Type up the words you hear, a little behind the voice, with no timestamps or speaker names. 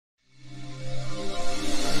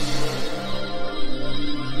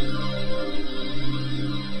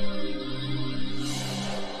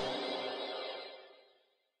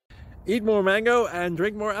eat more mango and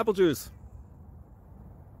drink more apple juice.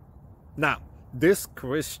 Now, this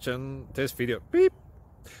video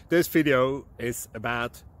is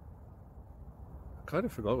about, I kind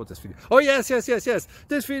of forgot what this video, oh yes,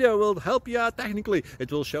 this video will help you out technically.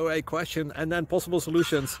 It will show a question and then possible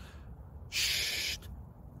solutions. Shh.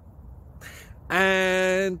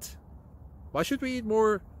 And why should we eat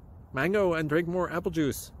more mango and drink more apple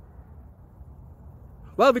juice?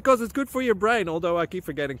 Well, because it's good for your brain, although I keep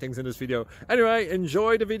forgetting things in this video. Anyway,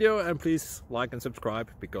 enjoy the video and please like and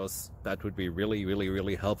subscribe, because that would be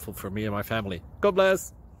really helpful for me and my family. God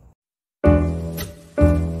bless!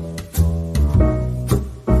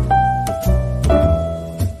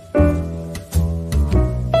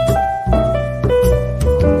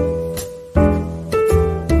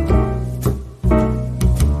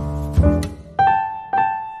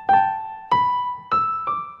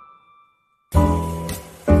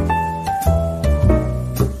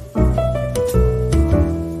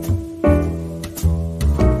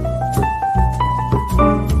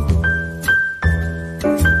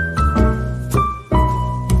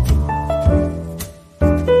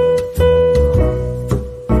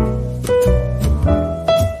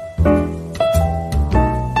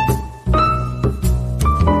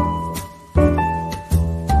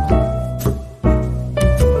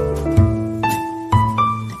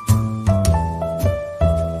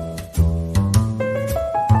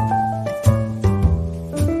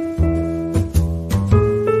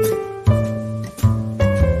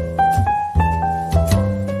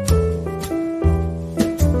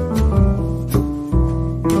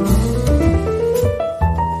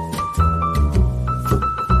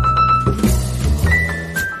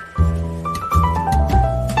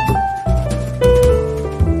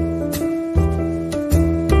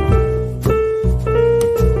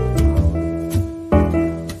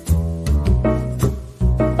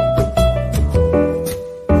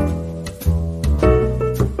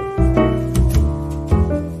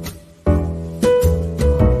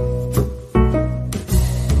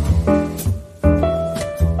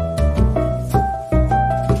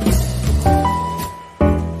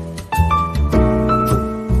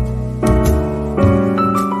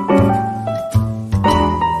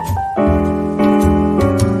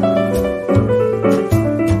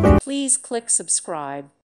 Please click subscribe.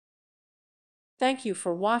 Thank you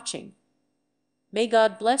for watching. May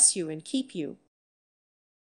God bless you and keep you.